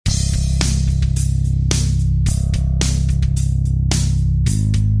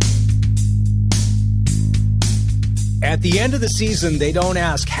At the end of the season, they don't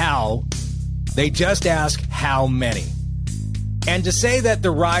ask how, they just ask how many. And to say that the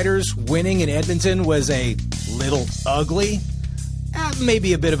Riders winning in Edmonton was a little ugly,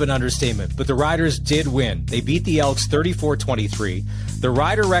 maybe a bit of an understatement, but the Riders did win. They beat the Elks 34-23. The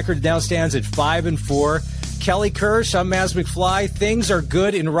Rider record now stands at 5-4. Kelly Kirch, I'm Maz McFly. Things are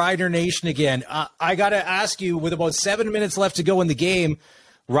good in Rider Nation again. I got to ask you, with about 7 minutes left to go in the game,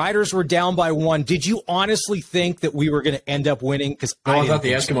 Riders were down by 1. Did you honestly think that we were going to end up winning? Because I thought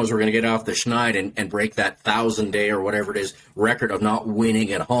the Eskimos were going to get off the schneid and break that 1,000-day or whatever it is record of not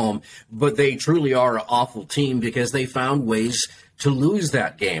winning at home. But they truly are an awful team because they found ways to lose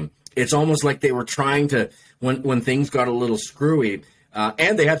that game. It's almost like they were trying to, when things got a little screwy,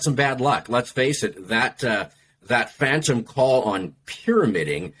 and they had some bad luck. Let's face it, that phantom call on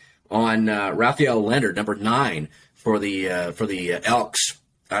pyramiding on Raphael Leonard, number 9 for the Elks.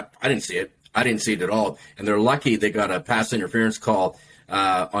 I didn't see it. I didn't see it at all. And they're lucky they got a pass interference call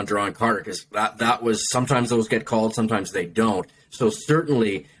on Jerron Carter, because that was, sometimes those get called, sometimes they don't. So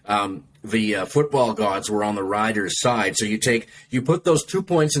certainly the football gods were on the Riders' side. So you put those 2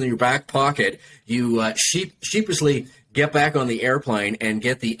 points in your back pocket, you sheepishly get back on the airplane and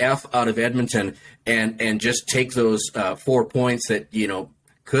get the F out of Edmonton and just take those 4 points that,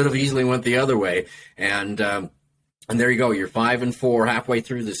 could have easily went the other way. And there you go. You're 5-4 halfway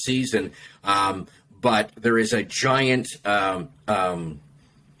through the season. But there is a giant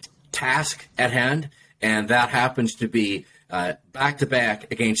task at hand, and that happens to be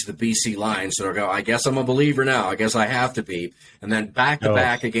back-to-back against the BC Lions. So I guess I'm a believer now. I guess I have to be. And then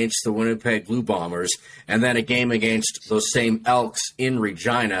back-to-back against the Winnipeg Blue Bombers, and then a game against those same Elks in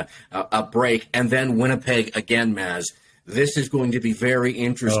Regina, a break, and then Winnipeg again, Maz. This is going to be very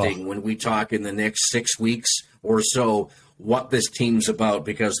interesting when we talk in the next 6 weeks or so what this team's about,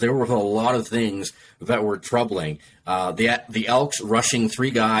 because there were a lot of things that were troubling. The Elks rushing 3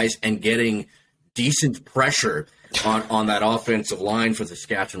 guys and getting decent pressure on that offensive line for the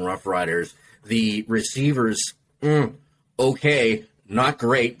Saskatchewan Roughriders. The receivers, okay, not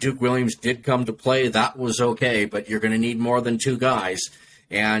great. Duke Williams did come to play. That was okay, but you're going to need more than 2 guys.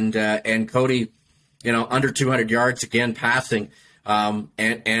 And Cody, under 200 yards again passing,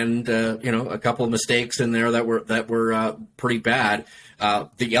 and a couple of mistakes in there that were pretty bad.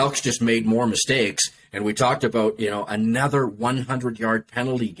 The Elks just made more mistakes, and we talked about another 100-yard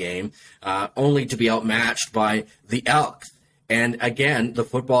penalty game, only to be outmatched by the Elks. And again, the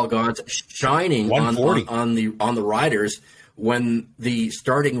football gods shining on the Riders when the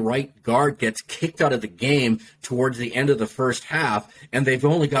starting right guard gets kicked out of the game towards the end of the first half, and they've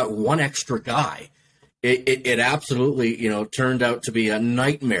only got 1 extra guy. It absolutely, turned out to be a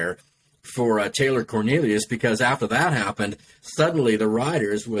nightmare for Taylor Cornelius, because after that happened, suddenly the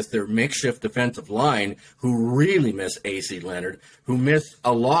Riders, with their makeshift defensive line, who really miss A.C. Leonard, who miss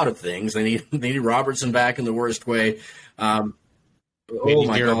a lot of things. They need Robertson back in the worst way. Oh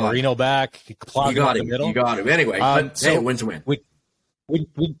my God, Marino back. You got him. Anyway, hey, a win's a win.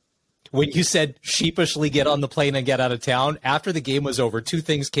 When you said sheepishly get on the plane and get out of town, after the game was over, 2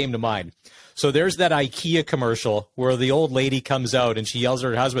 things came to mind. So there's that IKEA commercial where the old lady comes out and she yells at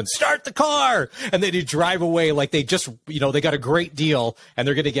her husband, "Start the car!" And then they drive away like they just, they got a great deal and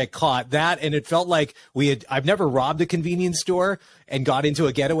they're going to get caught. That, and it felt like I've never robbed a convenience store and got into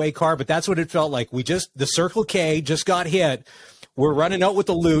a getaway car, but that's what it felt like. The Circle K just got hit. We're running out with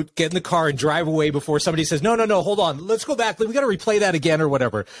the loot, get in the car and drive away before somebody says, no, hold on, let's go back. We got to replay that again or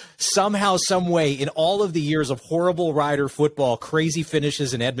whatever. Somehow, some way, in all of the years of horrible Rider football, crazy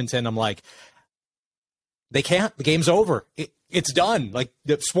finishes in Edmonton, I'm like, they can't. The game's over. It's done. Like,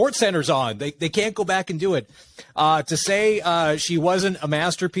 the Sports Center's on. They can't go back and do it. To say she wasn't a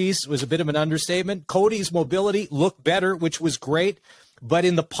masterpiece was a bit of an understatement. Cody's mobility looked better, which was great. But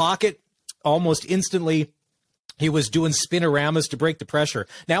in the pocket, almost instantly, he was doing spinoramas to break the pressure.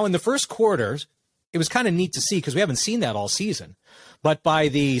 Now, in the first quarters, it was kind of neat to see because we haven't seen that all season. But by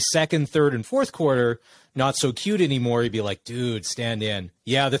the second, third, and fourth quarter, not so cute anymore. You'd be like, dude, stand in.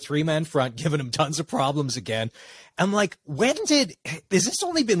 Yeah, the 3-man front giving him tons of problems again. I'm like, has this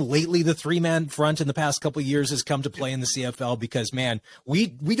only been lately the 3-man front in the past couple of years has come to play in the CFL? Because, man, we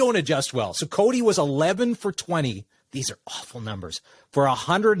don't adjust well. So Cody was 11 for 20. These are awful numbers. For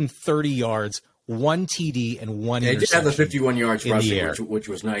 130 yards, 1 TD, and 1 interception. He did have the 51 yards rushing, which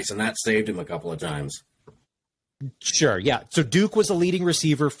was nice, and that saved him a couple of times. Sure, yeah. So Duke was the leading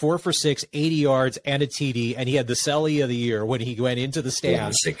receiver, 4 for 6, 80 yards, and a TD, and he had the Selly of the year when he went into the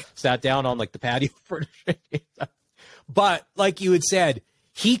stands, sat down on, the patio furnishing. But, like you had said,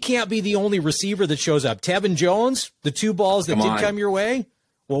 he can't be the only receiver that shows up. Tevin Jones, the 2 balls that did come your way,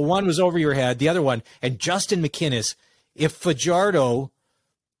 well, one was over your head, the other one, and Justin McInnis if Fajardo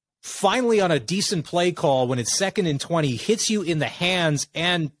finally on a decent play call when it's 2nd and 20 hits you in the hands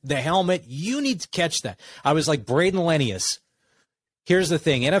and the helmet, you need to catch that. I was like, Braden Lenius, here's the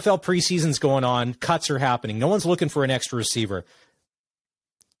thing. NFL preseason's going on. Cuts are happening. No one's looking for an extra receiver.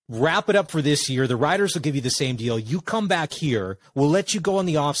 Wrap it up for this year. The Riders will give you the same deal. You come back here. We'll let you go in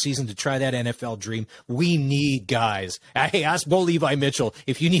the offseason to try that NFL dream. We need guys. Hey, ask Bo Levi Mitchell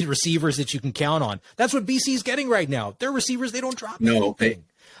if you need receivers that you can count on. That's what BC's getting right now. They're receivers. They don't drop anything.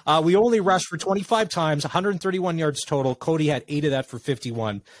 We only rushed for 25 times, 131 yards total. Cody had 8 of that for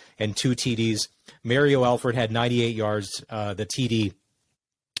 51 and 2 TDs. Mario Alford had 98 yards, the TD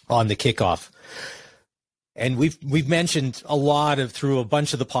on the kickoff. And we've mentioned a lot through a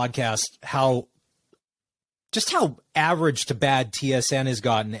bunch of the podcasts how average to bad TSN has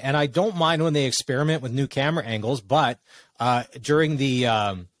gotten. And I don't mind when they experiment with new camera angles, but during the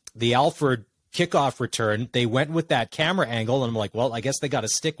Alford kickoff return, they went with that camera angle, and I'm like, well, I guess they got to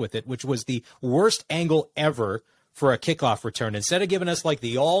stick with it, which was the worst angle ever for a kickoff return. Instead of giving us like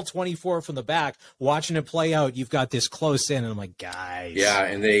the all 24 from the back, watching it play out, you've got this close in, and I'm like, guys. Yeah,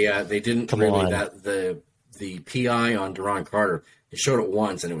 and they didn't the PI on Duron Carter, they showed it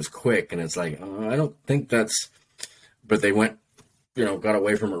once, and it was quick, and it's like, I don't think that's – but they went – got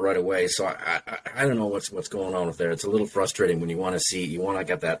away from it right away. So I don't know what's going on with there. It's a little frustrating when you want to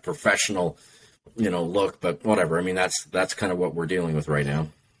get that professional – look, but whatever. I mean, that's kind of what we're dealing with right now.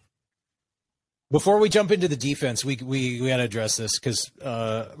 Before we jump into the defense, we got to address this because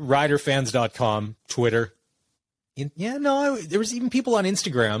riderfans.com, Twitter. There was even people on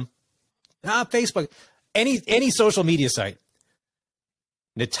Instagram, Facebook, any social media site.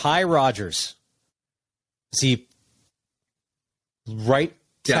 Natai Rogers. Is he right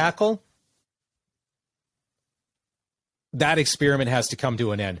tackle? That experiment has to come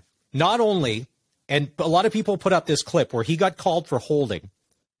to an end. Not only, and a lot of people put up this clip where he got called for holding.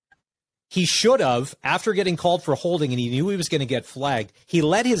 He should have, after getting called for holding and he knew he was going to get flagged, he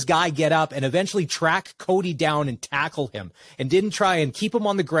let his guy get up and eventually track Cody down and tackle him and didn't try and keep him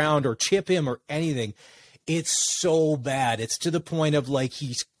on the ground or chip him or anything. It's so bad. It's to the point of like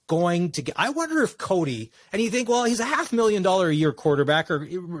he's going to get, I wonder if Cody, and you think, well, he's a $500,000 a year quarterback, or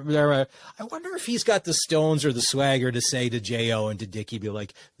I wonder if he's got the stones or the swagger to say to J.O. and to Dickie, be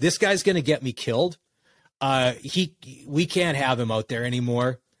like, this guy's going to get me killed. We can't have him out there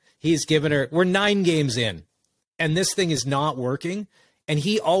anymore. He's given her, we're 9 games in, and this thing is not working, and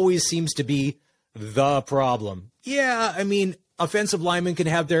he always seems to be the problem. Yeah, I mean, offensive linemen can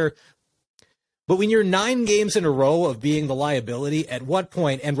have their, but when you're 9 games in a row of being the liability, at what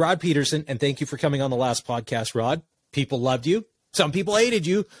point, and Rod Peterson, and thank you for coming on the last podcast, Rod, people loved you. Some people hated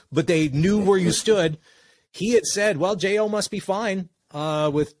you, but they knew where you stood. He had said, well, J.O. must be fine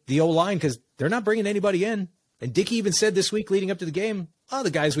with the O-line because they're not bringing anybody in. And Dickie even said this week leading up to the game,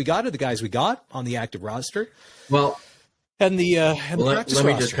 the guys we got are the guys we got on the active roster. Well, and the practice roster. Let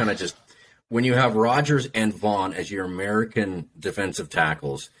me just kind of when you have Rogers and Vaughn as your American defensive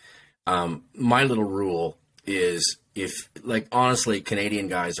tackles, my little rule is honestly, Canadian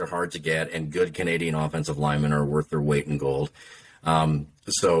guys are hard to get and good Canadian offensive linemen are worth their weight in gold.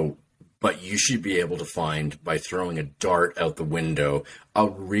 But you should be able to find, by throwing a dart out the window, a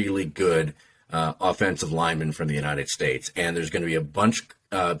really good offensive lineman from the United States. And there's going to be a bunch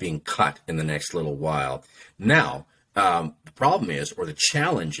being cut in the next little while. Now, the problem is, or the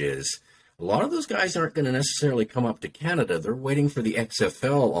challenge is, a lot of those guys aren't going to necessarily come up to Canada. They're waiting for the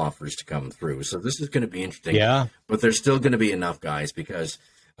XFL offers to come through. So this is going to be interesting. Yeah. But there's still going to be enough guys because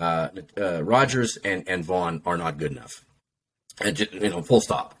Rogers and Vaughn are not good enough. And full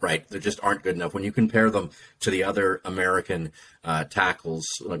stop, right? They just aren't good enough. When you compare them to the other American tackles,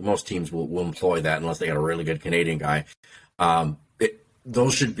 like most teams will employ that unless they got a really good Canadian guy. That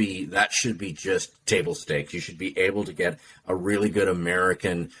should be just table stakes. You should be able to get a really good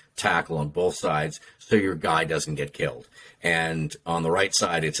American tackle on both sides so your guy doesn't get killed. And on the right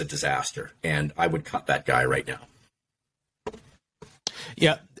side, it's a disaster. And I would cut that guy right now.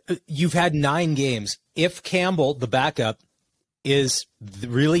 Yeah, you've had 9 games. If Campbell, the backup, is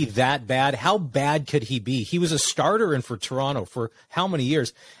really that bad, how bad could he be? He was a starter in for Toronto for how many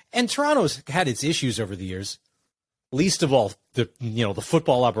years? And Toronto's had its issues over the years. Least of all the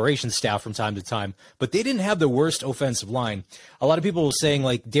football operations staff from time to time, but they didn't have the worst offensive line. A lot of people were saying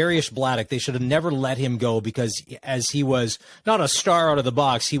like Darius Bladdock, they should have never let him go because as he was not a star out of the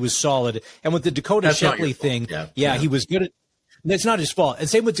box, he was solid. And with the Dakota Shepley thing, he was good at, that's not his fault. And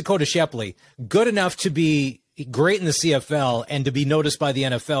same with Dakota Shepley, good enough to be great in the CFL and to be noticed by the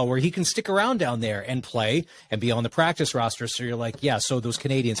NFL where he can stick around down there and play and be on the practice roster. So you're like, yeah, so those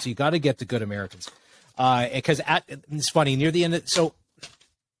Canadians, so you got to get the good Americans. Because it's funny, near the end, so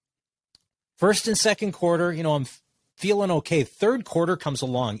first and second quarter, I'm feeling okay. Third quarter comes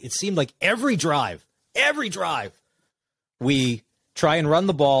along. It seemed like every drive, we try and run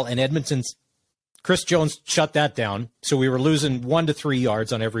the ball, and Edmonton's Chris Jones shut that down. So we were losing 1 to 3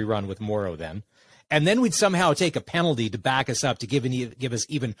 yards on every run with Morrow then. And then we'd somehow take a penalty to back us up to give us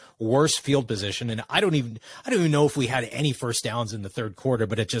even worse field position. And I don't even know if we had any first downs in the third quarter,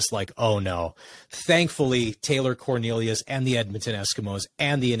 but it's just like, oh no. Thankfully, Taylor Cornelius and the Edmonton Eskimos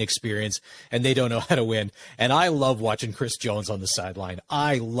and the inexperience, and they don't know how to win. And I love watching Chris Jones on the sideline.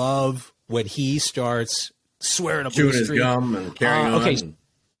 I love when he starts swearing a blue his streak. Gum and carrying on. Okay.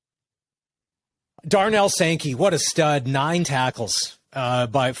 Darnell Sankey, what a stud, 9 tackles.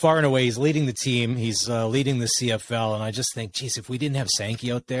 By far and away, he's leading the team. He's leading the CFL, and I just think, geez, if we didn't have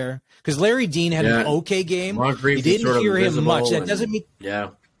Sankey out there, because Larry Dean had an okay game, you didn't hear him much. That doesn't mean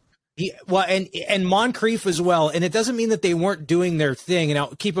and Moncrief as well, and it doesn't mean that they weren't doing their thing. And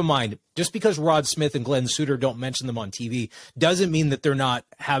now, keep in mind, just because Rod Smith and Glenn Suter don't mention them on TV doesn't mean that they're not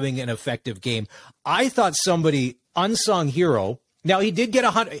having an effective game. I thought somebody unsung hero. Now, he did get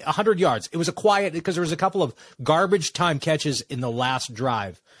 100 yards. It was a quiet because there was a couple of garbage time catches in the last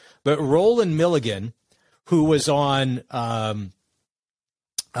drive. But Roland Milligan, who was on,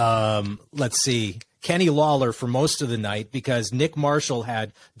 Kenny Lawler for most of the night because Nick Marshall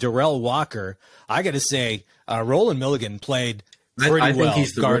had Darrell Walker. I got to say, Roland Milligan played pretty well. I think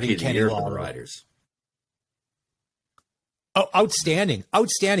he's the guarding rookie of the Kenny year for Lawler. the Riders. Oh, outstanding.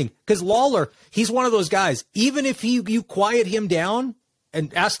 Because Lawler, he's one of those guys. Even if you quiet him down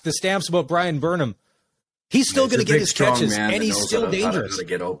and ask the Stamps about Brian Burnham, he's still going to get his catches, and he's still dangerous. How to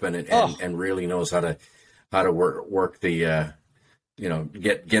get open and really knows how to work the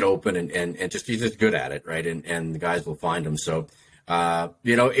get open and just he's just good at it, right? And the guys will find him. So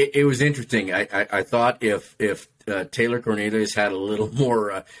it was interesting. I thought if Taylor Cornelius had a little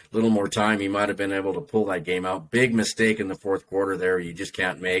more time, he might have been able to pull that game out. Big mistake in the fourth quarter there, you just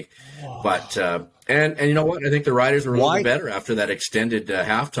can't make. Whoa. But and you know what? I think the Riders were a little bit better after that extended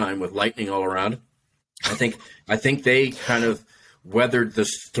halftime with lightning all around. I think they kind of weathered the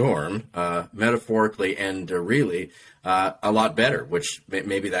storm metaphorically and really a lot better. Which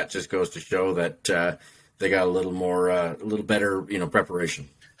maybe that just goes to show that they got a little better preparation.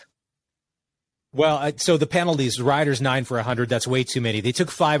 Well, so the penalties, Riders 9 for 100, that's way too many. They took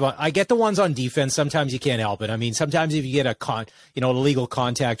 5 on. I get the ones on defense. Sometimes you can't help it. I mean, sometimes if you get a illegal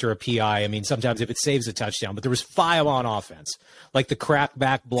contact or a PI, I mean, sometimes if it saves a touchdown. But there was 5 on offense, like the crack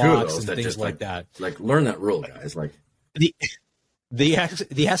back blocks and things like that. Like learn that rule, guys. Like the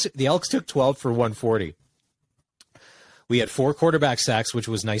Elks took 12 for 140. We had 4 quarterback sacks, which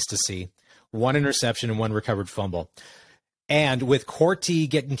was nice to see. 1 interception and 1 recovered fumble. And with Corti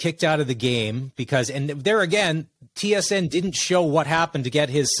getting kicked out of the game and there again, TSN didn't show what happened to get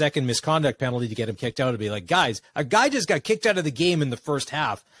his second misconduct penalty to get him kicked out. To be like, guys, a guy just got kicked out of the game in the first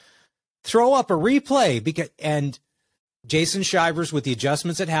half. Throw up a replay and Jason Shivers with the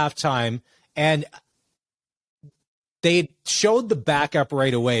adjustments at halftime, and they showed the backup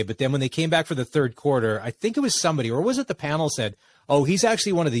right away. But then when they came back for the third quarter, I think it was somebody, or was it the panel said, oh, he's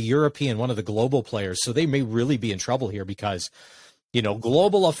actually one of the global players, so they may really be in trouble here because,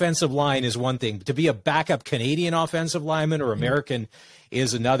 global offensive line is one thing. To be a backup Canadian offensive lineman or American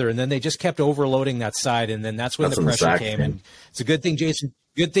is another. And then they just kept overloading that side, and then that's when the pressure came. And it's a good thing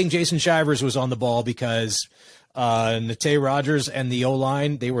Jason Shivers was on the ball because Nate Rogers and the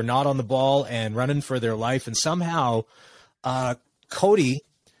O-line, they were not on the ball and running for their life. And somehow Cody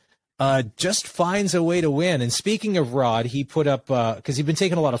just finds a way to win. And speaking of Rod, he put up, because he'd been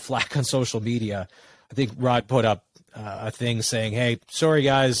taking a lot of flack on social media. I think Rod put up a thing saying, hey, sorry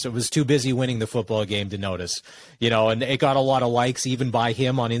guys, I was too busy winning the football game to notice, and it got a lot of likes even by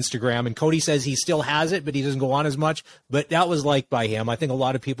him on Instagram. And Cody says he still has it, but he doesn't go on as much, but that was liked by him. I think a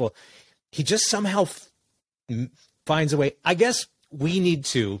lot of people, he just somehow finds a way. I guess we need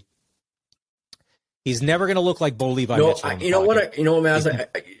to, he's never going to look like Bo Levi Mitchell. Maz,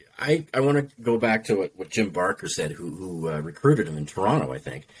 I want to go back to what Jim Barker said, who recruited him in Toronto, I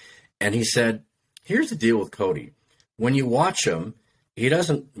think. And he said, here's the deal with Cody. When you watch him, he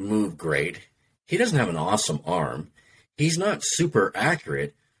doesn't move great. He doesn't have an awesome arm. He's not super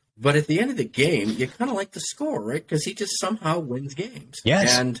accurate. But at the end of the game, you kind of like the score, right? Because he just somehow wins games.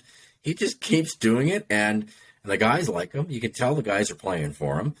 Yes. And he just keeps doing it. And the guys like him. You can tell the guys are playing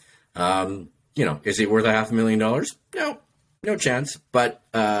for him. Is he worth $500,000? No chance, but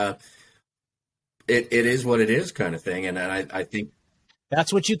it is what it is, kind of thing. And I think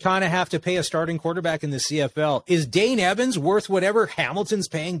That's what you kind of have to pay a starting quarterback in the CFL. Is Dane Evans worth whatever Hamilton's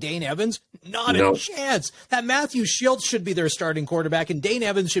paying Dane Evans? Not a chance. That Matthew Schultz should be their starting quarterback, and Dane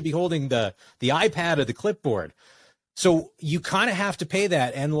Evans should be holding the iPad or the clipboard. So you kind of have to pay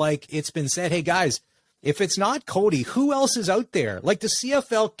that. And like it's been said, hey, guys, if it's not Cody, who else is out there? Like the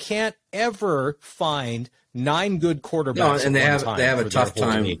CFL can't ever find 9 good quarterbacks. No, and they have a tough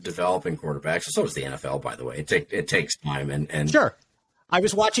time developing quarterbacks. So does the NFL, by the way. It takes time. And sure. I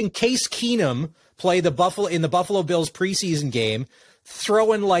was watching Case Keenum play in the Buffalo Bills preseason game,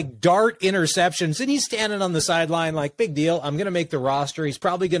 throwing like dart interceptions, and he's standing on the sideline like, big deal. I'm going to make the roster. He's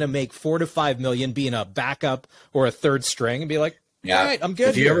probably going to make $4 to $5 million being a backup or a third string and be like, all right, I'm good.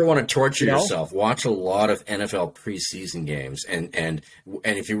 If you ever want to torture yourself, watch a lot of NFL preseason games, and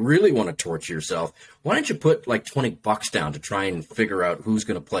if you really want to torture yourself, why don't you put like $20 down to try and figure out who's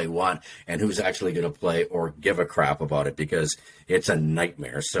going to play what and who's actually going to play or give a crap about it, because it's a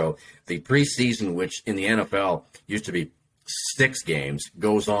nightmare. So the preseason, which in the NFL used to be 6 games,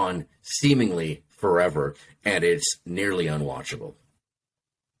 goes on seemingly forever, and it's nearly unwatchable.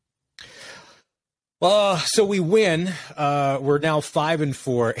 So we win. We're now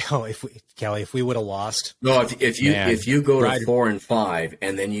 5-4. Oh, if we would have lost. No, if you go to 4-5,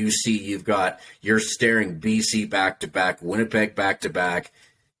 and then you see you're staring BC back to back, Winnipeg back to back,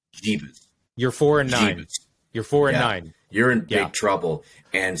 jeebus. You're 4-9. You're 4-9. You're in big trouble,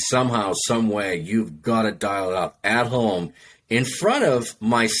 and somehow, some way, you've got to dial it up at home in front of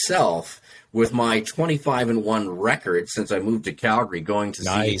myself. With my 25-1 record since I moved to Calgary, going to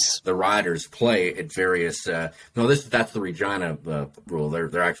see the Riders play at various. That's the Regina rule.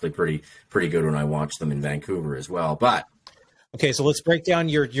 They're actually pretty good when I watch them in Vancouver as well. But okay, so let's break down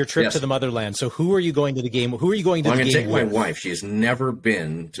your trip to the motherland. So who are you going to the game? Who are you going to the game with? I'm going to take my wife. She has never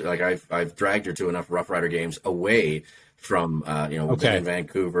been to, like I've dragged her to enough Rough Rider games away from we've been in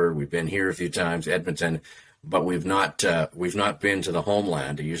Vancouver. We've been here a few times, Edmonton. But we've not been to the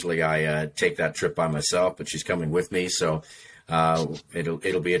homeland. Usually I take that trip by myself, but she's coming with me, so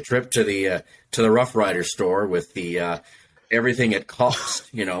it'll be a trip to the Rough Rider store with the everything at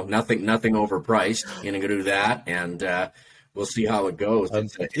cost. Nothing overpriced. Going to do that, and we'll see how it goes.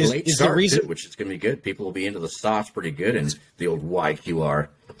 It's a late start, which is going to be good. People will be into the softs pretty good, and the old YQR.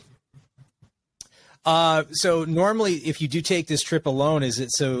 So normally if you do take this trip alone, is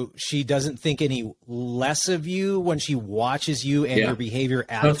it so she doesn't think any less of you when she watches you and your behavior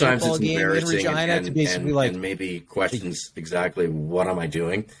at a football game in Regina to basically and maybe questions exactly what am I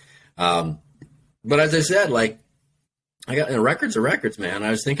doing? But as I said, like I got records are records, man. I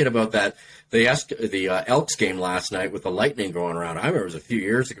was thinking about that the Elks game last night with the lightning going around. I remember it was a few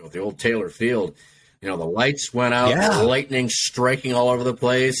years ago at the old Taylor Field. The lights went out, the lightning striking all over the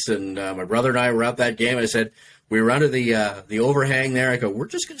place, and my brother and I were at that game. I said, we were under the overhang there. I go, we're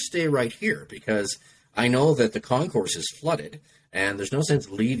just going to stay right here because I know that the concourse is flooded, and there's no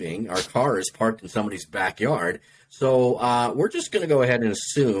sense leaving. Our car is parked in somebody's backyard, so we're just going to go ahead and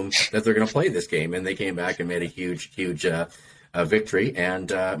assume that they're going to play this game. And they came back and made a huge victory,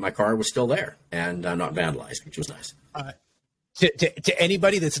 and my car was still there and not vandalized, which was nice. To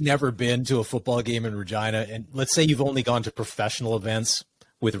anybody that's never been to a football game in Regina, and let's say you've only gone to professional events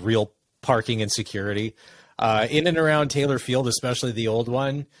with real parking and security, in and around Taylor Field, especially the old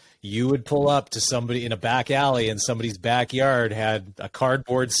one, you would pull up to somebody in a back alley and somebody's backyard had a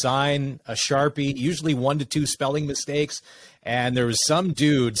cardboard sign, a Sharpie, usually 1 to 2 spelling mistakes, and there was some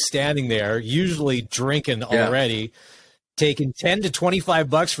dude standing there, usually drinking already, taking $10 to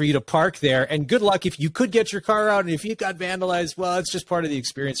 $25 for you to park there, and good luck if you could get your car out, and if you got vandalized, well, it's just part of the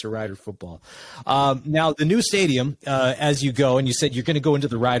experience of Rider football. Now, the new stadium, as you go, and you said you're going to go into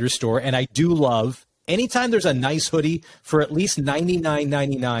the Rider store, and I do love anytime there's a nice hoodie for at least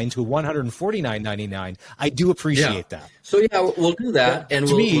 $99.99 to $149.99. I do appreciate that. So we'll do that, and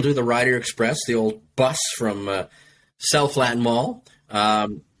we'll do the Rider Express, the old bus from South Flatton Mall.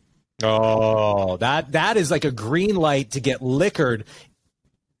 That is like a green light to get liquored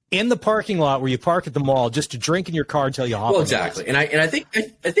in the parking lot where you park at the mall just to drink in your car until you hop. Well, exactly, and I think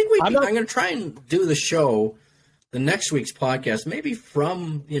I'm going to try and do the show, the next week's podcast, maybe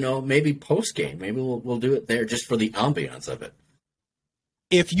from maybe post game, maybe we'll do it there just for the ambiance of it.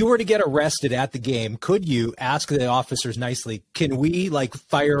 If you were to get arrested at the game, could you ask the officers nicely, can we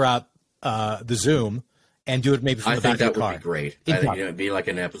fire up the Zoom? And do it maybe from the back of the car. I think that would be great. I think it'd be like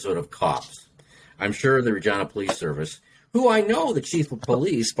an episode of Cops. I'm sure the Regina Police Service, who I know the chief of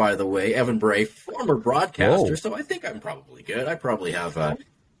police, by the way, Evan Bray, former broadcaster, so I think I'm probably good. I probably have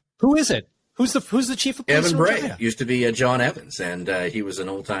Who is it? Who's the chief of police? Evan Bray used to be John Evans, and he was an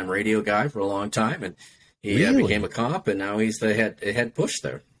old-time radio guy for a long time, and He Really? became a cop, and now he's the head push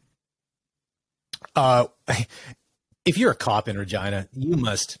there. If you're a cop in Regina, you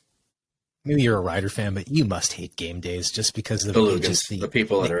must. Maybe you're a Rider fan, but you must hate game days just because of the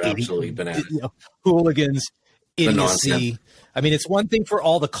people that are absolutely bananas, hooligans, idiocy. Nonsense. I mean, it's one thing for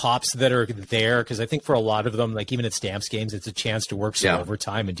all the cops that are there, because I think for a lot of them, like even at Stamps games, it's a chance to work some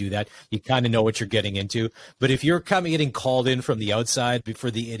overtime and do that. You kind of know what you're getting into. But if you're getting called in from the outside for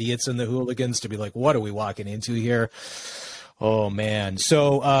the idiots and the hooligans to be like, what are we walking into here? Oh, man.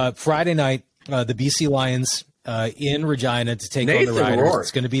 So Friday night, the BC Lions in Regina to take on the Riders. Rourke.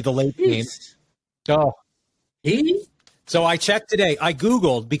 It's going to be the late game. Oh. So I checked today. I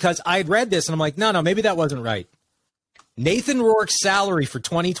Googled because I had read this and I'm like, no, maybe that wasn't right. Nathan Rourke's salary for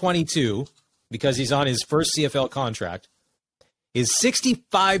 2022, because he's on his first CFL contract, is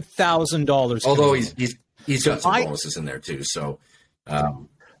 $65,000. Although he's got some bonuses in there too. So,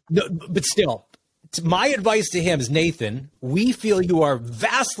 no, but still, my advice to him is, Nathan, we feel you are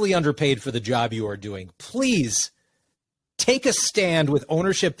vastly underpaid for the job you are doing. Please take a stand with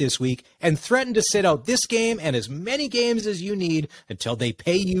ownership this week and threaten to sit out this game and as many games as you need until they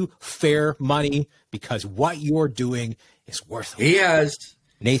pay you fair money, because what you're doing is worth it.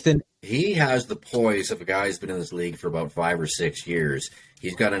 Nathan. He has the poise of a guy who's been in this league for about 5 or 6 years.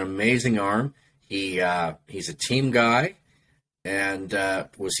 He's got an amazing arm. He's a team guy. And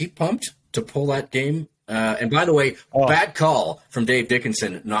was he pumped to pull that game? And by the way, bad call from Dave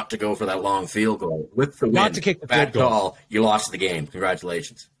Dickinson not to go for that long field goal. With the win, not to kick the bad field goal. Call. You lost the game.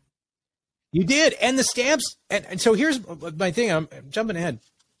 Congratulations. You did. And the Stamps, and so here's my thing. I'm jumping ahead.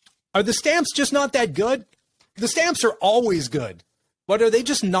 Are the Stamps just not that good? The Stamps are always good. But are they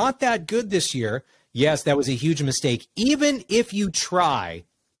just not that good this year? Yes, that was a huge mistake. Even if you try,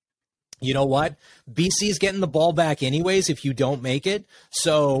 you know what? BC's getting the ball back anyways if you don't make it.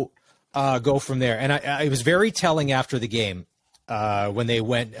 So go from there. And I was very telling after the game when they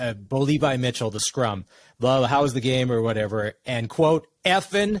went, Bo Levi Mitchell, the scrum, blah, how was the game or whatever, and quote,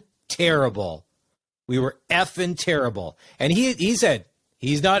 effing terrible. We were effing terrible. And he said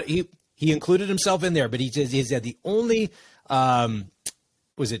he's not, he included himself in there, but he said the only,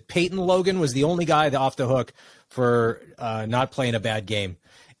 was it Peyton Logan was the only guy off the hook for not playing a bad game.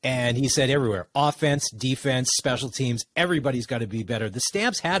 And he said everywhere, offense, defense, special teams, everybody's got to be better. The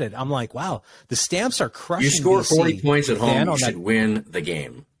Stamps had it. I'm like, wow, the Stamps are crushing. You score BC. 40 points at home, you should win the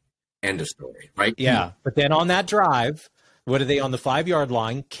game. End of story, right? Yeah, but then on that drive, what are they on the 5-yard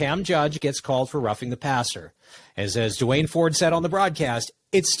line? Cam Judge gets called for roughing the passer. As Dwayne Ford said on the broadcast,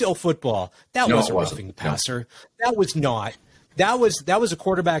 it's still football. That wasn't roughing the passer. No. That was not. That was a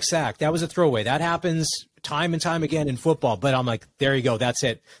quarterback sack. That was a throwaway. That happens time and time again in football. But I'm like, there you go. That's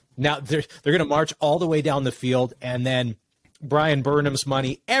it. Now they're going to march all the way down the field, and then Brian Burnham's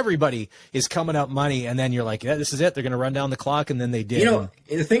money. Everybody is coming up money, and then you're like, yeah, this is it. They're going to run down the clock, and then they did. You know,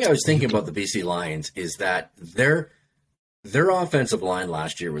 the thing I was thinking about the BC Lions is that their offensive line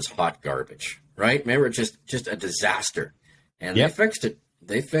last year was hot garbage, right? Remember, just a disaster, and they fixed it.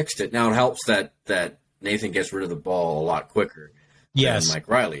 They fixed it. Now it helps that Nathan gets rid of the ball a lot quicker than Mike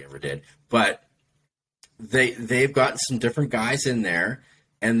Riley ever did. But they've got some different guys in there,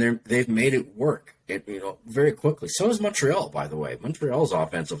 and they've made it work very quickly. So is Montreal, by the way. Montreal's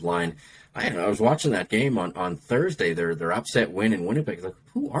offensive line. I was watching that game on Thursday. Their upset win in Winnipeg. Like,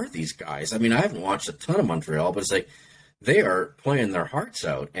 who are these guys? I mean, I haven't watched a ton of Montreal, but it's like they are playing their hearts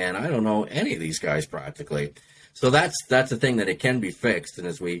out, and I don't know any of these guys practically. So that's the thing, that it can be fixed. And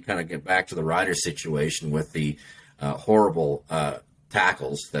as we kind of get back to the Riders situation with the horrible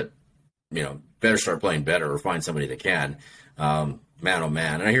tackles, that better start playing better or find somebody that can. Man, oh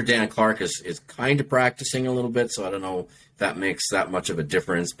man! And I hear Dan Clark is kind of practicing a little bit, so I don't know if that makes that much of a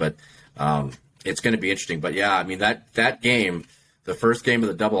difference. But it's going to be interesting. But yeah, I mean that game, the first game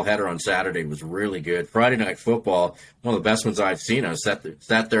of the doubleheader on Saturday, was really good. Friday Night Football, one of the best ones I've seen. I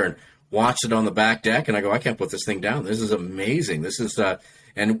sat there and watched it on the back deck, and I go, I can't put this thing down. This is amazing. This is,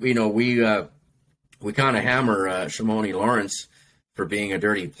 and we kind of hammer Shimoni Lawrence for being a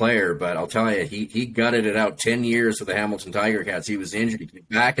dirty player, but I'll tell you, he gutted it out 10 years with the Hamilton Tiger Cats. He was injured. He came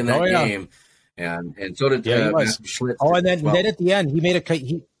back in that game, and so did Schlitz. Oh, and then at the end, he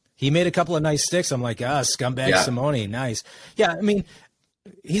made a couple of nice sticks. I'm like, scumbag Simone, nice. Yeah, I mean,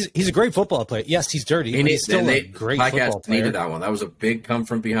 he's a great football player. Yes, he's dirty, but he's still a great football player. Needed that one. That was a big come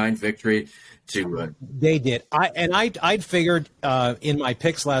from behind victory. They did. I'd figured in my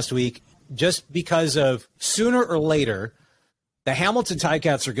picks last week, just because of sooner or later, the Hamilton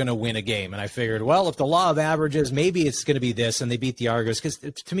Ticats are going to win a game. And I figured, well, if the law of averages, maybe it's going to be this, and they beat the Argos. Because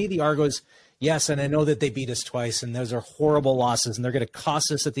to me, the Argos, Yes, and I know that they beat us twice, and those are horrible losses, and they're going to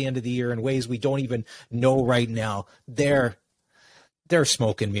cost us at the end of the year in ways we don't even know right now. They're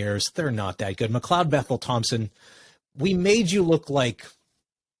smoke and mirrors. They're not that good. McLeod Bethel Thompson, we made you look like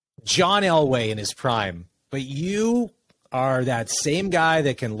John Elway in his prime, but you are that same guy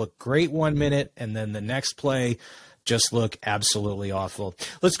that can look great 1 minute and then the next play just look absolutely awful.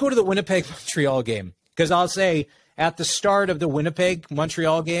 Let's go to the Winnipeg-Montreal game, because I'll say at the start of the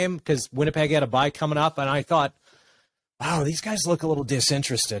Winnipeg-Montreal game, because Winnipeg had a bye coming up, and I thought, wow, these guys look a little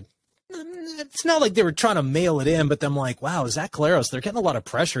disinterested. It's not like they were trying to mail it in, but I'm like, wow, Zach Collaros, they're getting a lot of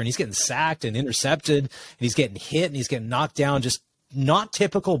pressure, and he's getting sacked and intercepted, and he's getting hit, and he's getting knocked down, just not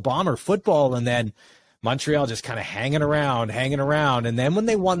typical Bomber football. And then Montreal just kind of hanging around. And then when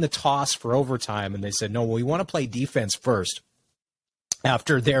they won the toss for overtime and they said, no, we want to play defense first,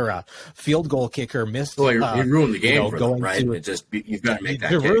 after their field goal kicker missed. Well, you ruined the game for them, right? You've got to make that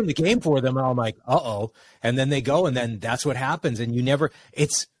kick. Ruined the game for them. And I'm like, uh-oh. And then they go, and then that's what happens. And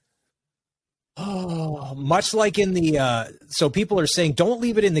it's much like in the so people are saying, don't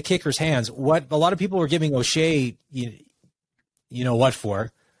leave it in the kicker's hands. What a lot of people were giving O'Shea, you know what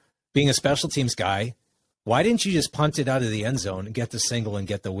for, being a special teams guy. Why didn't you just punt it out of the end zone and get the single and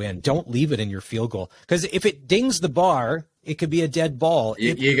get the win? Don't leave it in your field goal, because if it dings the bar, it could be a dead ball.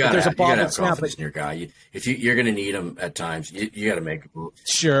 You got to have confidence in your guy. You're going to need him at times. You got to make a move.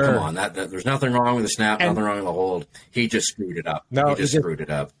 Sure. Come on, there's nothing wrong with the snap, nothing wrong with the hold. He just screwed it up. No, he just screwed it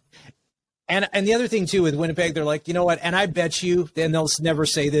up. And the other thing too with Winnipeg, they're like, you know what? And I bet you, and they'll never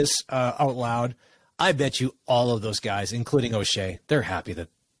say this out loud, I bet you all of those guys, including O'Shea, they're happy that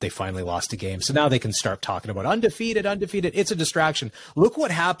they finally lost a game. So now they can start talking about undefeated. It's a distraction. Look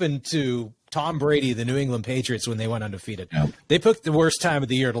what happened to Tom Brady, the New England Patriots, when they went undefeated. Yeah. They picked the worst time of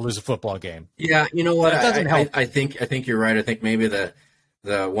the year to lose a football game. Yeah, you know what? I think you're right. I think maybe the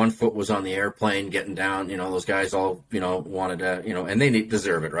 1 foot was on the airplane getting down. Those guys all wanted to and they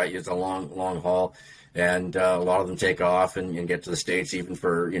deserve it, right? It's a long haul, and a lot of them take off and get to the States even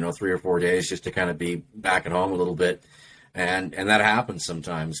for 3 or 4 days just to kind of be back at home a little bit. And that happens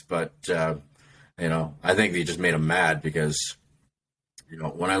sometimes, but I think they just made them mad because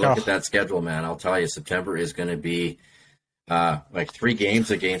when I look at that schedule, man, I'll tell you, September is going to be like 3 games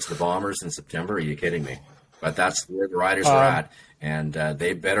against the Bombers in September. Are you kidding me? But that's where the Riders are at, and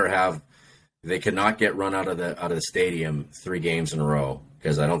they better have. They cannot get run out of the stadium 3 games in a row,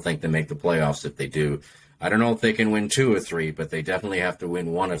 because I don't think they make the playoffs if they do. I don't know if they can win 2 or 3, but they definitely have to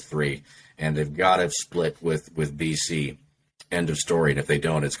win 1 of 3. And they've got to split with BC. End of story. And if they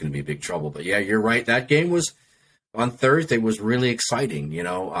don't, it's going to be big trouble. But yeah, you're right. That game was on Thursday was really exciting,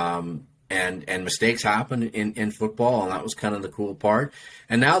 and mistakes happen in football, and that was kind of the cool part.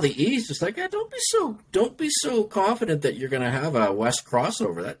 And now the East is like, don't be so confident that you're going to have a West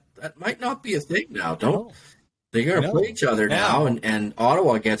crossover. That might not be a thing now. They're going to play each other now, and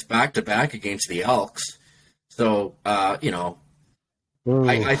Ottawa gets back to back against the Elks. So I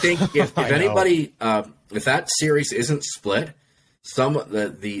think if anybody, if that series isn't split,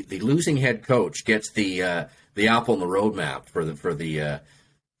 the losing head coach gets the apple in the roadmap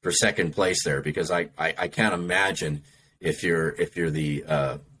for second place there, because I can't imagine if you're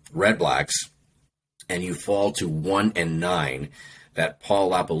the Red Blacks and you fall to 1-9 that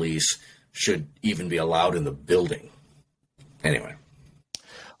Paul LaPolice should even be allowed in the building. Anyway,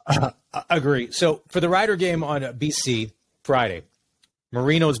 agree. So for the Rider game on BC Friday,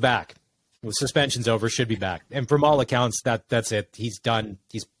 Marino's back. With suspension's over, should be back. And from all accounts, that's it. He's done.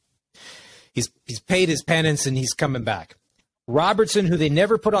 He's paid his penance, and he's coming back. Robertson, who they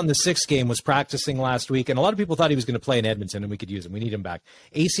never put on the 6th game, was practicing last week, and a lot of people thought he was going to play in Edmonton, and we could use him. We need him back.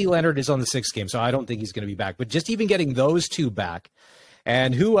 AC Leonard is on the 6th game, so I don't think he's going to be back. But just even getting those 2 back,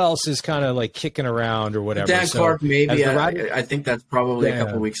 and who else is kind of like kicking around or whatever. Dan Clark, maybe. I think that's probably a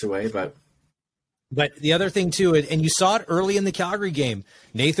couple weeks away, but. But the other thing, too, and you saw it early in the Calgary game,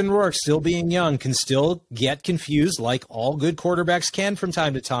 Nathan Rourke, still being young, can still get confused like all good quarterbacks can from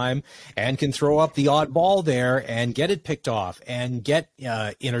time to time, and can throw up the odd ball there and get it picked off and get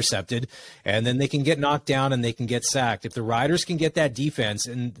intercepted, and then they can get knocked down and they can get sacked. If the Riders can get that defense,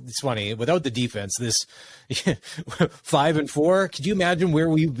 and it's funny, without the defense, this 5-4, could you imagine where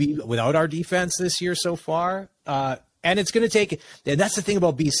we'd be without our defense this year so far? And it's going to take – and that's the thing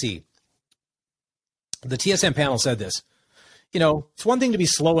about BC. The TSN panel said this. It's one thing to be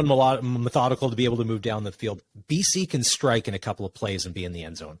slow and methodical to be able to move down the field. BC can strike in a couple of plays and be in the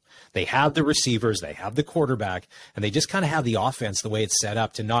end zone. They have the receivers, they have the quarterback, and they just kind of have the offense the way it's set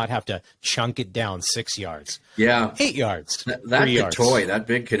up to not have to chunk it down 6 yards. Yeah. 8 yards. That Toy, that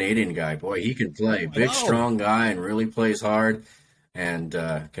big Canadian guy, boy, he can play. Big, strong guy, and really plays hard. and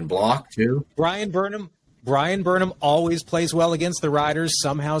can block too. Brian Burnham always plays well against the Riders.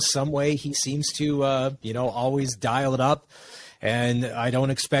 Somehow, some way, he seems to, always dial it up. And I don't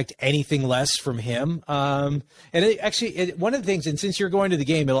expect anything less from him. One of the things, and since you're going to the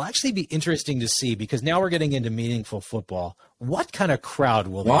game, it'll actually be interesting to see, because now we're getting into meaningful football. What kind of crowd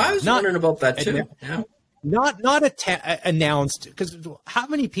will they have? I was wondering about that too. Yeah. Not announced, because how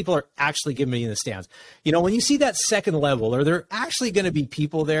many people are actually going to be in the stands? When you see that second level, are there actually going to be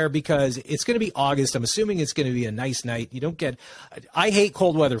people there? Because it's going to be August. I'm assuming it's going to be a nice night. I hate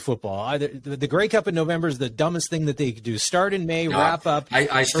cold weather football. The Grey Cup in November is the dumbest thing that they could do. Start in May, wrap up.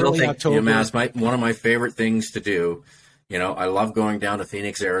 I still early think October. one of my favorite things to do. I love going down to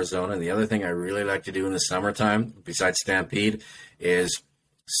Phoenix, Arizona. And the other thing I really like to do in the summertime, besides Stampede, is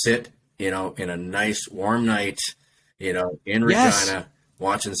sit in a nice warm night, in Regina,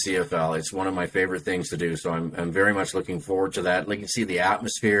 watching CFL. It's one of my favorite things to do. So I'm very much looking forward to that. You can see the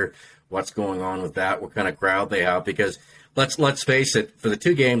atmosphere, what's going on with that, what kind of crowd they have. Because let's face it, for the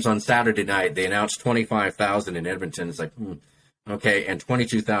two games on Saturday night, they announced 25,000 in Edmonton. It's like, okay, and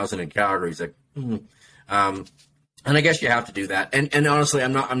 22,000 in Calgary. It's like, and I guess you have to do that. And honestly,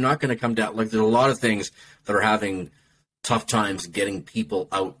 I'm not going to come down. There's a lot of things that are having tough times getting people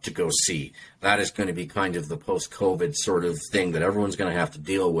out to go see. That is going to be kind of the post-COVID sort of thing that everyone's going to have to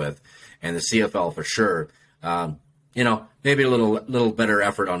deal with. And the CFL for sure, maybe a little better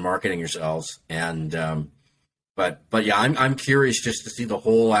effort on marketing yourselves. And, but yeah, I'm curious just to see the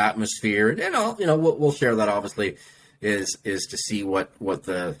whole atmosphere. And, we'll share that obviously is to see what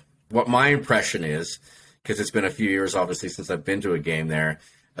my impression is, because it's been a few years, obviously, since I've been to a game there,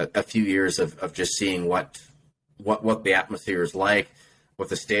 a few years of just seeing what the atmosphere is like, what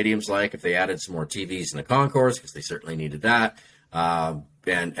the stadium's like, if they added some more TVs in the concourse, because they certainly needed that,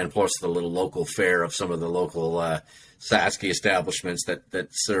 and plus the little local fare of some of the local Sasky establishments that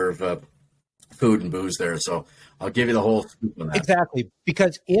serve food and booze there. So I'll give you the whole scoop on that. Exactly,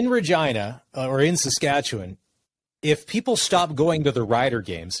 because in Regina or in Saskatchewan, if people stop going to the Rider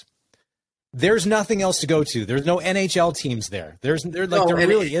games, there's nothing else to go to. There's no NHL teams there. There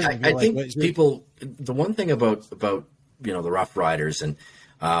really isn't. I think people. The one thing about the Rough Riders and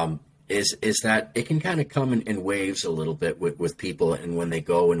is that it can kind of come in waves a little bit with people, and when they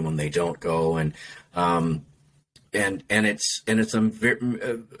go and when they don't go, and it's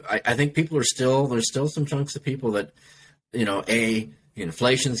I think people are there's still some chunks of people that A,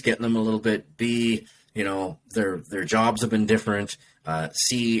 inflation's getting them a little bit. B, their jobs have been different.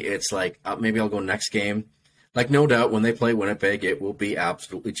 C, it's like maybe I'll go next game. No doubt when they play Winnipeg, it will be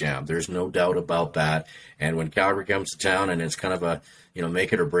absolutely jammed. There's no doubt about that. And when Calgary comes to town and it's kind of a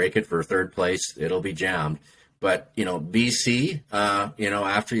make it or break it for third place, it'll be jammed. But BC,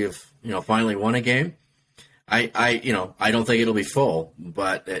 after you've finally won a game, I don't think it'll be full,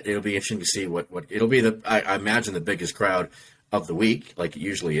 but it'll be interesting to see what it'll be. I imagine the biggest crowd of the week, like it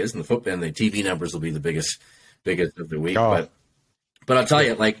usually is, and the TV numbers will be the biggest of the week. Oh. But I'll tell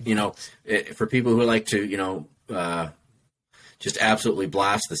you, for people who like to, just absolutely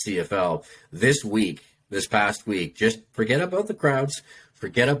blast the CFL this past week, just forget about the crowds,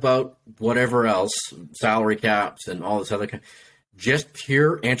 forget about whatever else, salary caps and all this other kind. Just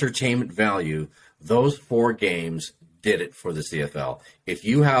pure entertainment value. Those 4 games did it for the CFL. If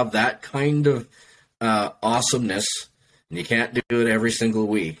you have that kind of awesomeness, and you can't do it every single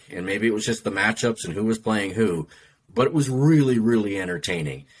week, and maybe it was just the matchups and who was playing who, but it was really, really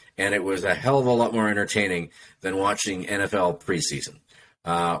entertaining. And it was a hell of a lot more entertaining than watching NFL preseason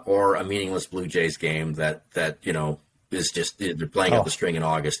or a meaningless Blue Jays game that is just they're playing up the string in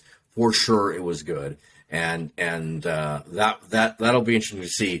August. For sure, it was good, and that'll be interesting to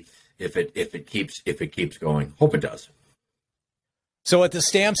see if it keeps going. Hope it does. So at the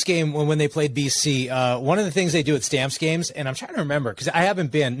Stamps game, when they played BC, one of the things they do at Stamps games, and I'm trying to remember because I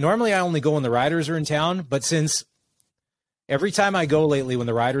haven't been. Normally, I only go when the Riders are in town, but since every time I go lately, when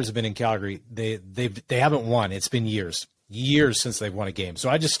the Riders have been in Calgary, they haven't won. It's been years since they've won a game. So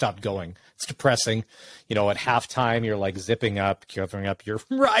I just stopped going. It's depressing. At halftime, you're like covering up your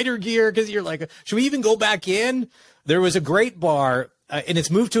Rider gear because you're like, should we even go back in? There was a great bar, and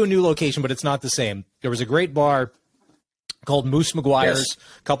it's moved to a new location, but it's not the same. There was a great bar called Moose McGuire's,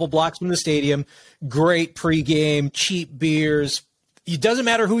 a couple blocks from the stadium. Great pregame, cheap beers. It doesn't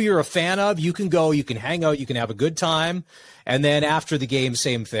matter who you're a fan of. You can go, you can hang out, you can have a good time. And then after the game,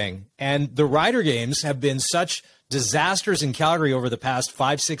 same thing. And the Rider games have been such disasters in Calgary over the past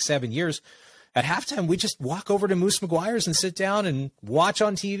 5, 6, 7 years. At halftime, we just walk over to Moose McGuire's and sit down and watch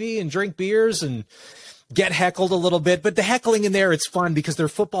on TV and drink beers. And get heckled a little bit, but the heckling in there, it's fun because they're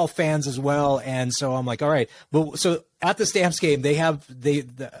football fans as well. And so I'm like, all right. But so at the Stamps game,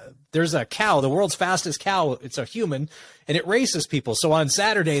 there's a cow, the world's fastest cow. It's a human, and it races people. So on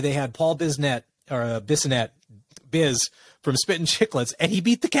Saturday, they had Paul Bissonnette from Spittin' Chicklets, and he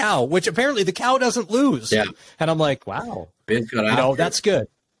beat the cow, which apparently the cow doesn't lose. Yeah. And I'm like, wow, Biz got out that's good.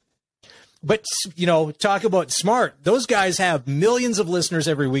 But, talk about smart. Those guys have millions of listeners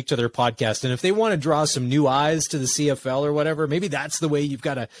every week to their podcast. And if they want to draw some new eyes to the CFL or whatever, maybe that's the way you've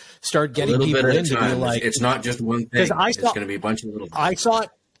got to start getting people in to be like. It's not just one thing. It's going to be a bunch of little things.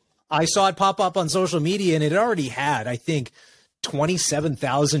 I saw it pop up on social media, and it already had, I think,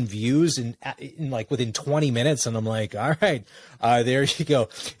 27,000 views in like within 20 minutes. And I'm like, all right, there you go.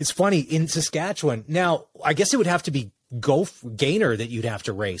 It's funny in Saskatchewan. Now, I guess it would have to be Gainer that you'd have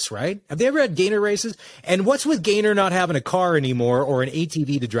to race, right? Have they ever had Gainer races? And what's with Gainer not having a car anymore or an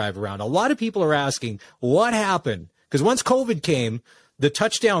ATV to drive around? A lot of people are asking what happened, because once COVID came, the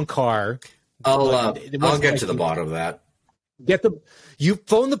touchdown car. I'll get to the bottom of that. You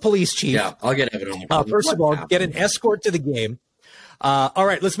phone the police chief. Yeah, I'll get Evan on the phone. First of all, get an escort to the game. All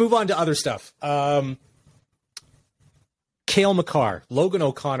right, let's move on to other stuff. Cale Makar, Logan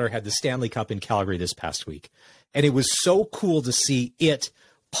O'Connor had the Stanley Cup in Calgary this past week, and it was so cool to see it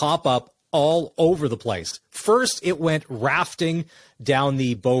pop up all over the place. First, it went rafting down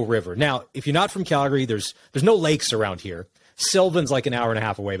the Bow River. Now, if you're not from Calgary, there's no lakes around here. Sylvan's like an hour and a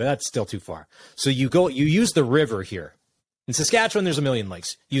half away, but that's still too far. So you use the river here. In Saskatchewan, there's a million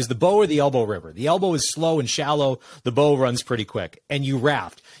lakes. Use the Bow or the Elbow River. The Elbow is slow and shallow. The Bow runs pretty quick. And you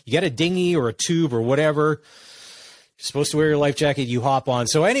raft. You get a dinghy or a tube or whatever. You're supposed to wear your life jacket. You hop on.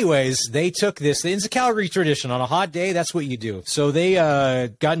 So anyways, they took this. It's a Calgary tradition. On a hot day, that's what you do. So they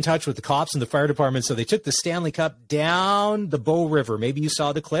got in touch with the cops and the fire department. So they took the Stanley Cup down the Bow River. Maybe you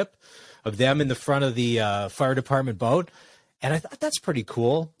saw the clip of them in the front of the fire department boat. And I thought that's pretty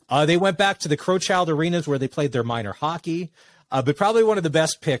cool. They went back to the Crowchild arenas where they played their minor hockey. But probably one of the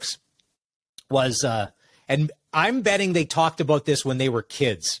best picks was, and I'm betting they talked about this when they were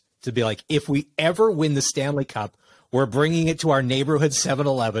kids, to be like, if we ever win the Stanley Cup, we're bringing it to our neighborhood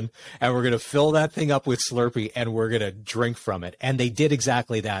 7-Eleven, and we're going to fill that thing up with Slurpee, and we're going to drink from it. And they did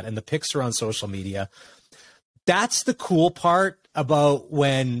exactly that. And the pics are on social media. That's the cool part about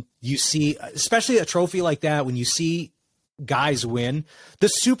when you see, especially a trophy like that, when you see guys win. The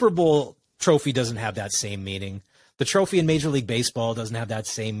Super Bowl trophy doesn't have that same meaning. The trophy in Major League Baseball doesn't have that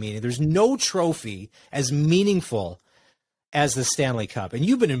same meaning. There's no trophy as meaningful as the Stanley Cup. And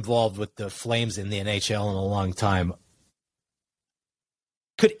you've been involved with the Flames in the NHL in a long time.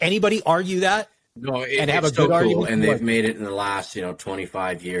 Could anybody argue that? No, it's so cool. And they've made it in the last,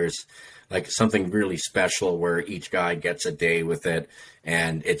 25 years, like something really special where each guy gets a day with it.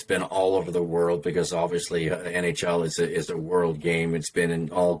 And it's been all over the world because obviously NHL is a world game. It's been in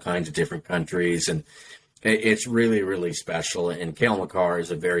all kinds of different countries, and it's really, really special. And Cale Makar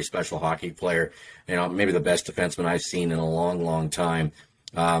is a very special hockey player. Maybe the best defenseman I've seen in a long, long time.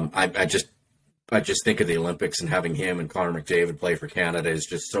 I just think of the Olympics, and having him and Connor McDavid play for Canada is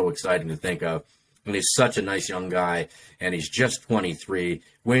just so exciting to think of. And he's such a nice young guy, and he's just 23,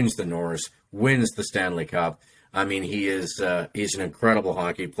 wins the Norris, wins the Stanley Cup. I mean, he's an incredible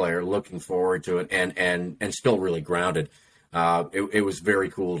hockey player, looking forward to it, and still really grounded. It was very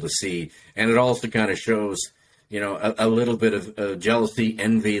cool to see. And it also kind of shows, a little bit of jealousy,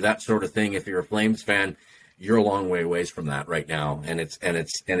 envy, that sort of thing. If you're a Flames fan, you're a long way away from that right now. And it's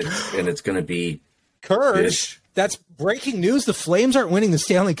going to be Kirch. That's breaking news. The Flames aren't winning the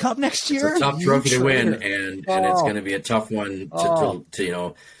Stanley Cup next year. It's a tough trophy to win, and it's going to be a tough one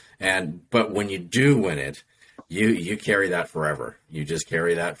to but when you do win it, you carry that forever. You just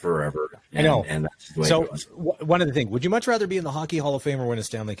carry that forever. I know. And that's the way so it goes. One of the things, would you much rather be in the Hockey Hall of Fame or win a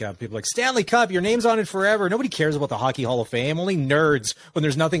Stanley Cup? People are like, Stanley Cup, your name's on it forever. Nobody cares about the Hockey Hall of Fame. Only nerds, when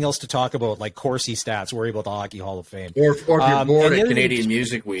there's nothing else to talk about, like Corsi stats, worry about the Hockey Hall of Fame. Or if you're bored at Canadian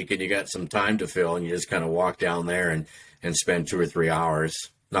Music Week and you got some time to fill and you just kind of walk down there and spend 2 or 3 hours.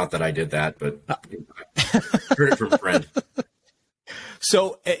 Not that I did that, but heard it from a friend.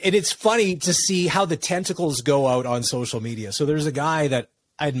 So, and it's funny to see how the tentacles go out on social media. So there's a guy that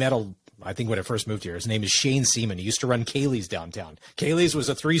I'd met, I think when I first moved here, his name is Shane Seaman. He used to run Kaylee's downtown. Kaylee's was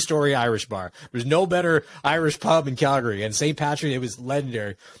a 3-story Irish bar. There's no better Irish pub in Calgary. And St. Patrick, it was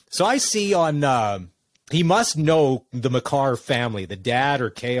legendary. So I see on, he must know the Makar family, the dad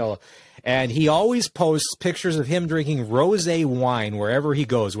or Cale. And he always posts pictures of him drinking rosé wine wherever he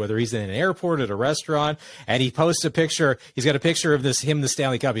goes, whether he's in an airport, at a restaurant. And he posts a picture. He's got a picture of the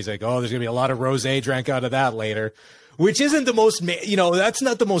Stanley Cup. He's like, oh, there's going to be a lot of rosé drank out of that later, which isn't the most, that's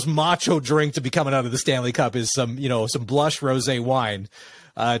not the most macho drink to be coming out of the Stanley Cup, is some blush rosé wine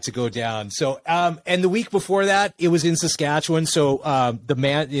to go down. So, and the week before that, it was in Saskatchewan. So,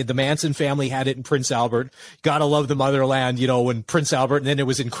 the Manson family had it in Prince Albert. Gotta love the motherland, in Prince Albert. And then it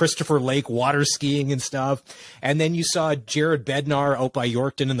was in Christopher Lake, water skiing and stuff. And then you saw Jared Bednar out by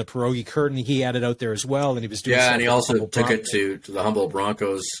Yorkton in the pierogi curtain. He had it out there as well. And he was doing, and he also took it to the Humboldt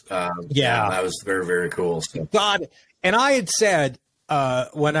Broncos. That was very, very cool. So. God. And I had said,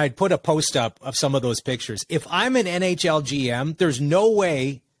 when I'd put a post up of some of those pictures, if I'm an NHL GM, there's no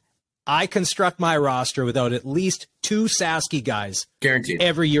way I construct my roster without at least 2 Sasky guys guaranteed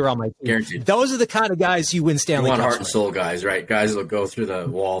every year on my team. Guaranteed. Those are the kind of guys you win Stanley Cups. Heart and soul guys, right? Guys that'll go through the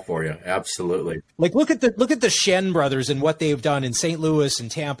wall for you. Absolutely. Like look at the Shen brothers and what they've done in St. Louis and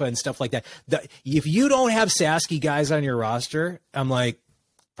Tampa and stuff like that. If you don't have Sasky guys on your roster, I'm like,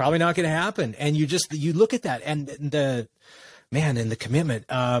 probably not going to happen. And you look at that and the commitment.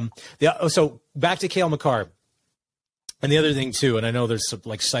 So back to Cale Makar. And the other thing too, and I know there's some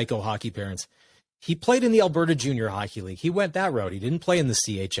like psycho hockey parents. He played in the Alberta Junior Hockey League. He went that route. He didn't play in the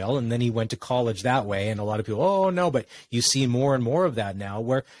CHL, and then he went to college that way. And a lot of people, oh no, but you see more and more of that now,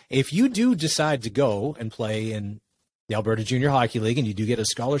 where if you do decide to go and play in the Alberta Junior Hockey League and you do get a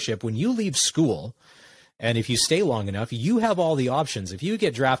scholarship, when you leave school, and if you stay long enough, you have all the options. If you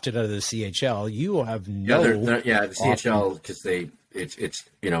get drafted out of the CHL, you will have no. The CHL, because the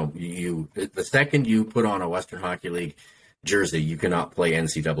second you put on a Western Hockey League jersey, you cannot play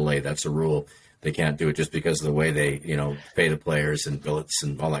NCAA. That's a rule. They can't do it just because of the way they pay the players and billets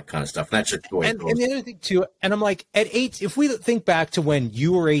and all that kind of stuff. That's just the way it goes. And the other thing too, and I'm like, at 8, if we think back to when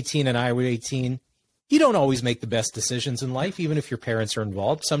you were 18 and I was 18, you don't always make the best decisions in life, even if your parents are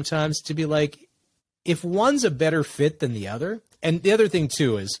involved. Sometimes to be like, if one's a better fit than the other, and the other thing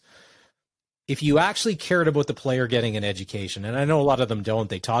too is if you actually cared about the player getting an education, and I know a lot of them don't,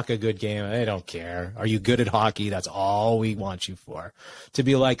 they talk a good game, they don't care. Are you good at hockey? That's all we want you for. To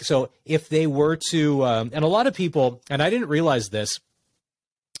be like, so if they were to, and a lot of people, and I didn't realize this,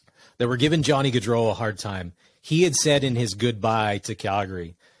 that were giving Johnny Gaudreau a hard time. He had said in his goodbye to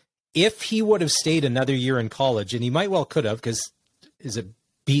Calgary, if he would have stayed another year in college, and he might well could have, because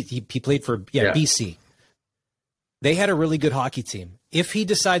he played for BC. They had a really good hockey team. If he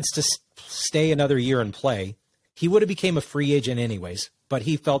decides to stay another year and play, he would have became a free agent anyways, but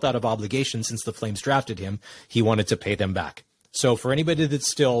he felt out of obligation since the Flames drafted him. He wanted to pay them back. So for anybody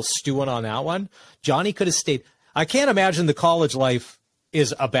that's still stewing on that one, Johnny could have stayed. I can't imagine the college life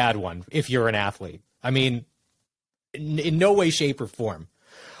is a bad one if you're an athlete. I mean, in no way, shape, or form.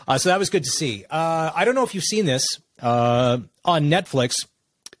 So that was good to see. I don't know if you've seen this on Netflix,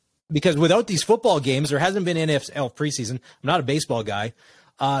 because without these football games, there hasn't been NFL preseason. I'm not a baseball guy.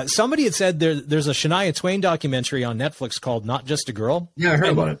 Somebody had said there's a Shania Twain documentary on Netflix called Not Just a Girl. Yeah, I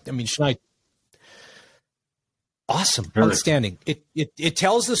heard about it. I mean, Shania, awesome, outstanding. It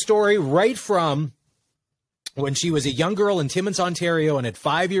tells the story right from when she was a young girl in Timmins, Ontario, and at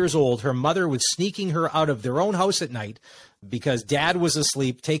 5 years old, her mother was sneaking her out of their own house at night because dad was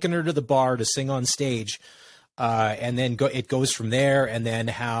asleep, taking her to the bar to sing on stage. And then it goes from there, and then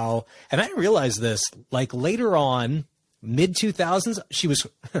how, and I didn't realize this, like later on, mid 2000s, she was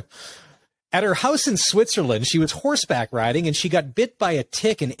at her house in Switzerland. She was horseback riding and she got bit by a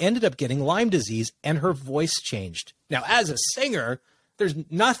tick and ended up getting Lyme disease, and her voice changed. Now, as a singer, there's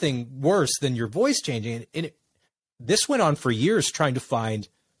nothing worse than your voice changing. And this went on for years trying to find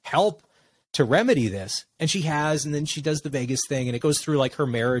help to remedy this. And she has, and then she does the Vegas thing, and it goes through like her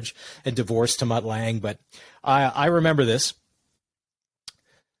marriage and divorce to Mutt Lang. But I remember this.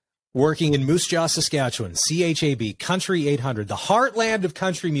 Working in Moose Jaw, Saskatchewan, CHAB, Country 800, the heartland of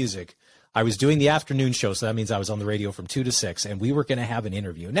country music. I was doing the afternoon show, so that means I was on the radio from 2 to 6, and we were going to have an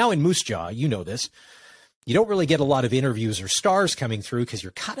interview. Now in Moose Jaw, you know this, you don't really get a lot of interviews or stars coming through because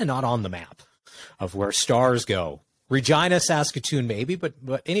you're kind of not on the map of where stars go. Regina, Saskatoon, maybe, but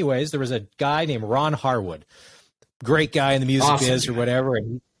anyways, there was a guy named Ron Harwood, great guy in the music biz or whatever,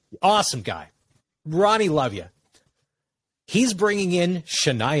 and awesome guy. Ronnie, love you. He's bringing in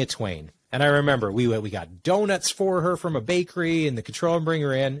Shania Twain. And I remember we got donuts for her from a bakery and the control room, bring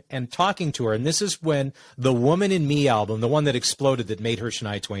her in and talking to her. And this is when the Woman in Me album, the one that exploded that made her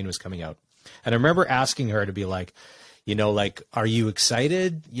Shania Twain, was coming out. And I remember asking her to be like, like, are you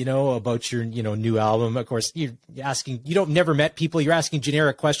excited, about your, new album? Of course, you're asking, never met people. You're asking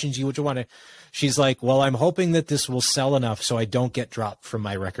generic questions. You would want to, she's like, well, I'm hoping that this will sell enough so I don't get dropped from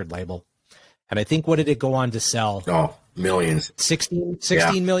my record label. And I think, what did it go on to sell? Oh, millions. 16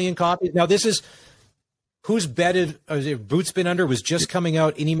 million copies. Now, this is Who's Bedded, Boots Been Under was just coming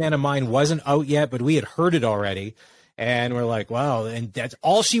out. Any Man of Mine wasn't out yet, but we had heard it already. And we're like, wow. And that's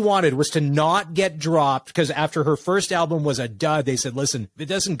all she wanted was to not get dropped, because after her first album was a dud, they said, listen, if it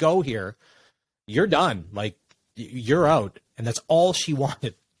doesn't go here, you're done. Like, you're out. And that's all she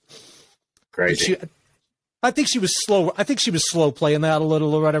wanted. Crazy. I think she was slow. I think she was slow playing that a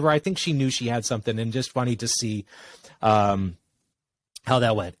little or whatever. I think she knew she had something, and just funny to see how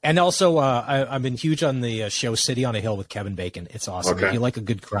that went. And also, I've been huge on the show City on a Hill with Kevin Bacon. It's awesome. Okay. If you like a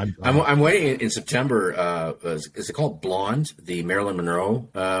good crime drama. I'm waiting in September. Is it called Blonde? The Marilyn Monroe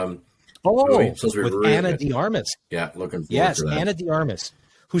movie? With Anna DeArmas. Yeah, looking forward to that. Anna DeArmas,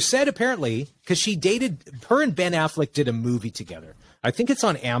 who said apparently, because she dated, her and Ben Affleck did a movie together. I think it's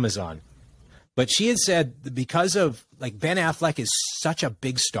on Amazon. But she had said because of, like, Ben Affleck is such a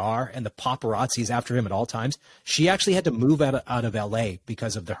big star and the paparazzi is after him at all times, she actually had to move out of LA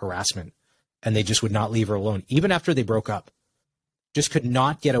because of the harassment, and they just would not leave her alone. Even after they broke up, just could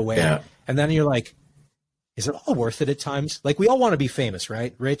not get away. Yeah. And then you're like, is it all worth it at times? Like, we all want to be famous,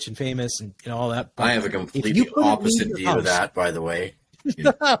 right? Rich and famous and all that. But I have a completely opposite view of that, by the way.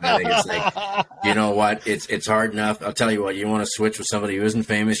 I think it's like, you know what? It's hard enough. I'll tell you what, you want to switch with somebody who isn't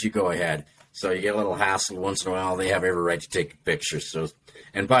famous, you go ahead. So you get a little hassle once in a while. They have every right to take pictures. So,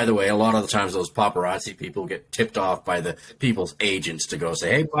 and by the way, a lot of the times those paparazzi people get tipped off by the people's agents to go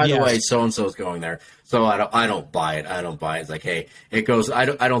say, "Hey, by the way, so and so is going there." So I don't buy it. I don't buy it. It's like, hey, it goes. I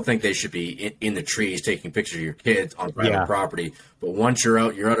don't think they should be in the trees taking pictures of your kids on private property. But once you're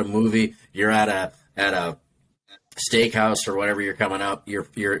at a movie, you're at a steakhouse or whatever, you're coming up, you're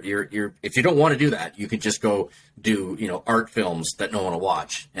if you don't want to do that, you could just go do, art films that no one will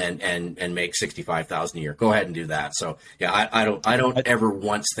watch and make $65,000 a year. Go ahead and do that. So yeah, I don't ever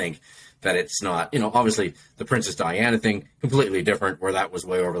once think that it's not, obviously the Princess Diana thing, completely different, where that was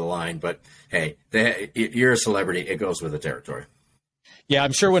way over the line, but hey, you're a celebrity, it goes with the territory. Yeah,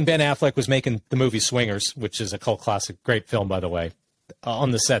 I'm sure when Ben Affleck was making the movie Swingers, which is a cult classic, great film, by the way,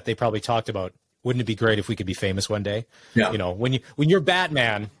 on the set, they probably talked about, wouldn't it be great if we could be famous one day? Yeah. When you're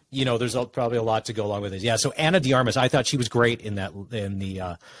Batman, there's probably a lot to go along with it. Yeah. So Anna DeArmas, I thought she was great in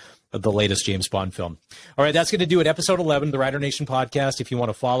the latest James Bond film. All right, that's going to do it. Episode 11, the Rider Nation podcast. If you want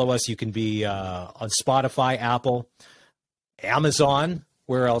to follow us, you can be on Spotify, Apple, Amazon.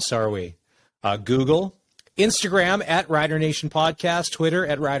 Where else are we? Google. Instagram at Rider Nation Podcast, Twitter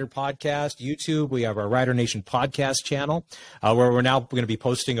at Rider Podcast, YouTube. We have our Rider Nation Podcast channel where we're now going to be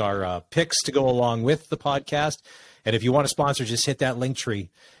posting our picks to go along with the podcast. And if you want to sponsor, just hit that link tree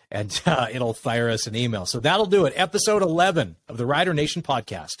and it'll fire us an email. So that'll do it. Episode 11 of the Rider Nation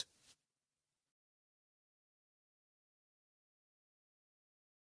Podcast.